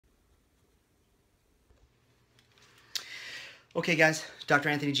Okay guys, Dr.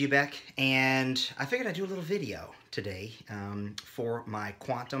 Anthony G. Beck, and I figured I'd do a little video today for my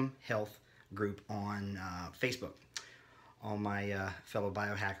quantum health group on Facebook. All my fellow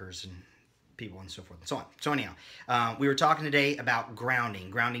biohackers and people and so forth and so on. So anyhow, we were talking today about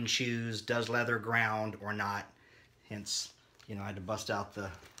grounding shoes. Does leather ground or not? Hence, I had to bust out the,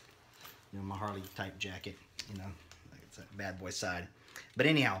 my Harley type jacket, it's a bad boy side. But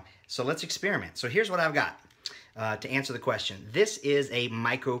anyhow, so let's experiment. So here's what I've got. To answer the question, this is a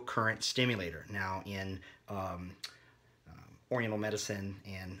microcurrent stimulator. Now, in Oriental medicine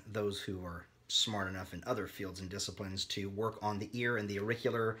and those who are smart enough in other fields and disciplines to work on the ear and the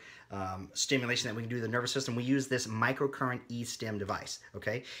auricular stimulation that we can do to the nervous system, we use this microcurrent e-stim device,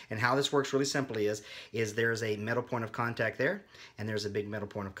 okay? And how this works really simply is there's a metal point of contact there, and there's a big metal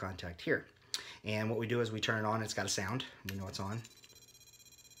point of contact here. And what we do is we turn it on, it's got a sound, we know it's on.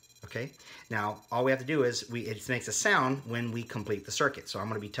 Okay, now all we have to do is it makes a sound when we complete the circuit. So I'm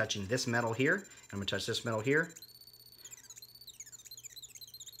going to be touching this metal here, and I'm going to touch this metal here.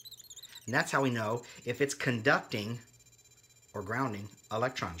 And that's how we know if it's conducting or grounding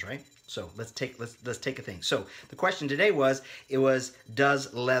electrons, right? So let's take a thing. So the question today was,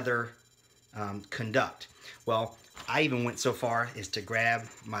 does leather conduct? Well, I even went so far as to grab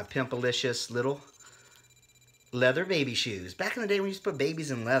my Pimpalicious little leather baby shoes. Back in the day when you used to put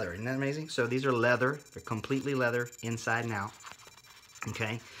babies in leather. Isn't that amazing? So these are leather. They're completely leather inside and out.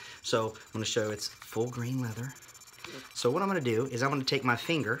 Okay. So I'm going to show it's full grain leather. So what I'm going to do is I'm going to take my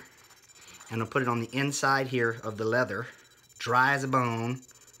finger and I'll put it on the inside here of the leather. Dry as a bone.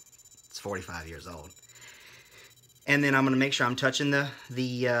 It's 45 years old. And then I'm going to make sure I'm touching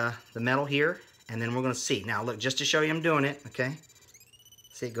the metal here. And then we're going to see. Now look, just to show you I'm doing it. Okay.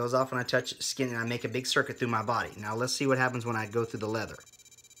 See, it goes off when I touch skin and I make a big circuit through my body. Now let's see what happens when I go through the leather.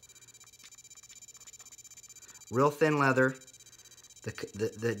 Real thin leather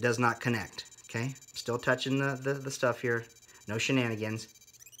that does not connect. Okay, still touching the stuff here. No shenanigans.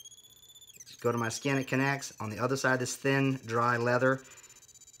 Just go to my skin, it connects. On the other side, this thin, dry leather,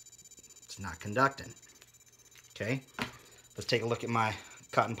 it's not conducting. Okay, let's take a look at my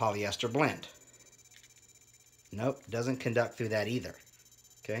cotton polyester blend. Nope, doesn't conduct through that either.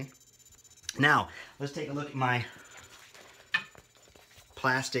 Okay, now let's take a look at my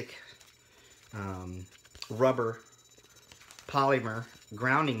plastic rubber polymer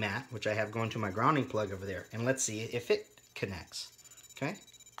grounding mat, which I have going to my grounding plug over there, and let's see if it connects. Okay,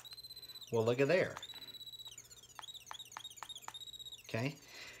 well, look at there. Okay,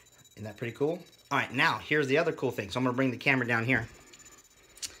 isn't that pretty cool? All right, now here's the other cool thing. So I'm going to bring the camera down here.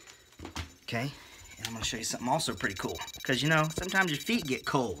 Okay. And I'm going to show you something also pretty cool. Because, sometimes your feet get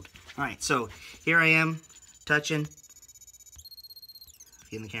cold. All right, so here I am touching.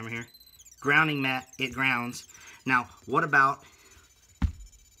 See in the camera here? Grounding mat, it grounds. Now, what about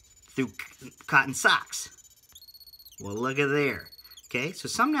through cotton socks? Well, look at there. Okay, so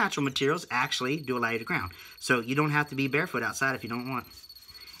some natural materials actually do allow you to ground. So you don't have to be barefoot outside if you don't want.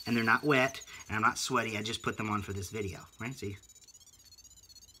 And they're not wet, and I'm not sweaty. I just put them on for this video, right? See?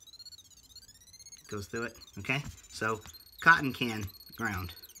 Goes through it, okay? So cotton can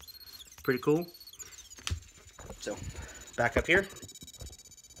ground. Pretty cool. So back up here.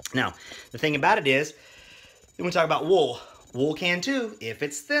 Now, the thing about it is, when we talk about wool, wool can too if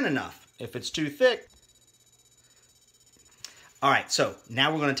it's thin enough. If it's too thick. All right, so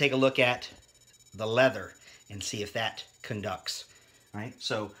now we're going to take a look at the leather and see if that conducts. All right,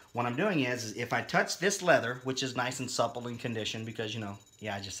 so what I'm doing is if I touch this leather, which is nice and supple in condition because,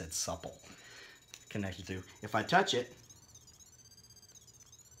 yeah, I just said supple. Connected through. If I touch it,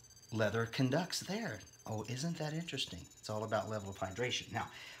 leather conducts there. Oh, isn't that interesting? It's all about level of hydration. Now,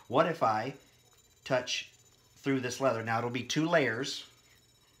 what if I touch through this leather? Now, it'll be 2 layers,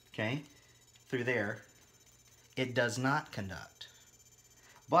 okay, through there. It does not conduct.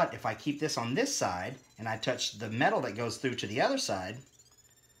 But if I keep this on this side and I touch the metal that goes through to the other side,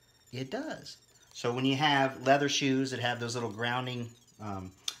 it does. So when you have leather shoes that have those little grounding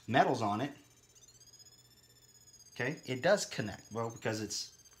metals on it, okay, it does connect. Well, because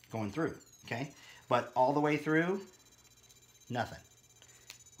it's going through, okay? But all the way through, nothing.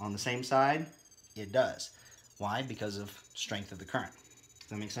 On the same side, it does. Why? Because of strength of the current. Does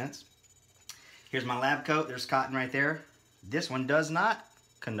that make sense? Here's my lab coat. There's cotton right there. This one does not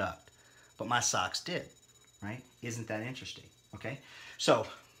conduct, but my socks did, right? Isn't that interesting? Okay? So,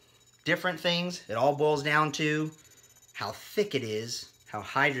 different things. It all boils down to how thick it is, how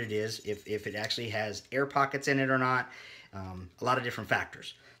hydrated it is, if it actually has air pockets in it or not, a lot of different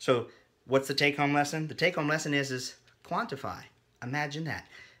factors. So what's the take-home lesson? The take-home lesson is quantify. Imagine that.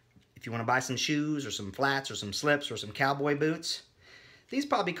 if you want to buy some shoes or some flats or some slips or some cowboy boots, these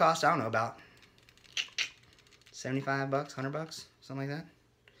probably cost, I don't know, about 75 bucks, 100 bucks, something like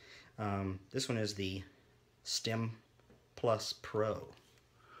that. This one is the Stem Plus Pro.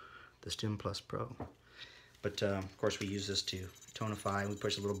 The Stem Plus Pro. But of course we use this to tonify. We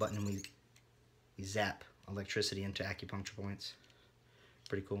push a little button and we zap electricity into acupuncture points.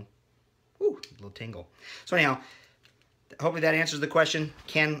 Pretty cool. Ooh, a little tingle. So anyhow, hopefully that answers the question.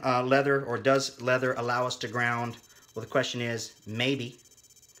 Can leather or does leather allow us to ground? Well, the question is maybe.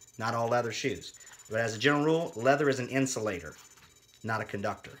 Not all leather shoes. But as a general rule, leather is an insulator, not a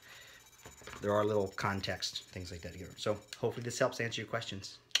conductor. There are little context, things like that here. So hopefully this helps answer your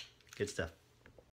questions. Good stuff.